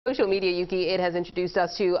Social media, Yuki, it has introduced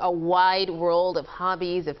us to a wide world of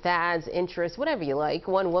hobbies, of fads, interests, whatever you like.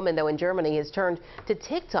 One woman, though, in Germany has turned to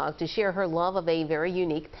TikTok to share her love of a very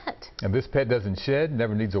unique pet. And this pet doesn't shed,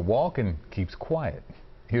 never needs a walk, and keeps quiet.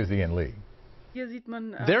 Here's Ian Lee.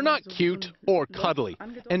 They're not cute or cuddly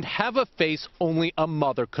and have a face only a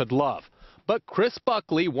mother could love. But Chris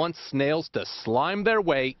Buckley wants snails to slime their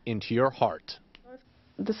way into your heart.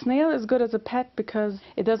 The snail is good as a pet because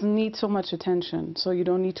it doesn't need so much attention. So you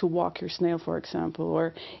don't need to walk your snail, for example,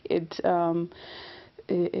 or it's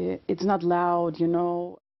not loud, you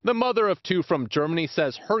know. The mother of two from Germany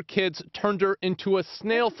says her kids turned her into a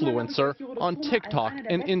snail-fluencer on TikTok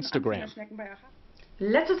and Instagram.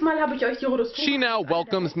 She now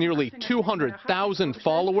welcomes nearly 200,000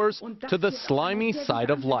 followers to the slimy side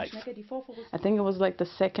of life. I think it was like the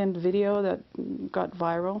second video that got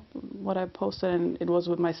viral, what I posted, and it was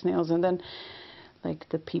with my snails. And then, like,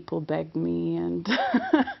 the people begged me, and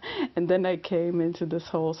and then I came into this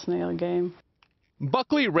whole snail game.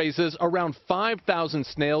 Buckley raises around 5,000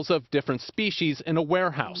 snails of different species in a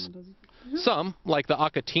warehouse. Some, like the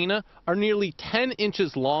Acatina, are nearly 10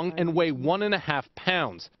 inches long and weigh 1.5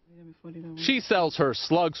 pounds. She sells her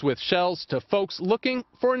slugs with shells to folks looking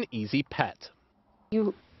for an easy pet.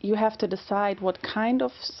 You have to decide what kind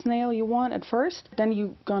of snail you want at first. Then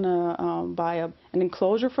you're gonna buy an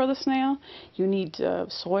enclosure for the snail. You need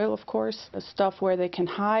soil, of course, stuff where they can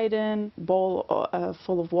hide in, bowl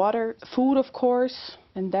full of water, food, of course,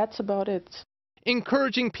 and that's about it.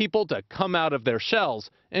 Encouraging people to come out of their shells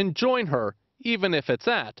and join her, even if it's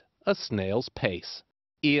at a snail's pace.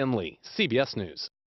 Ian Lee, CBS News.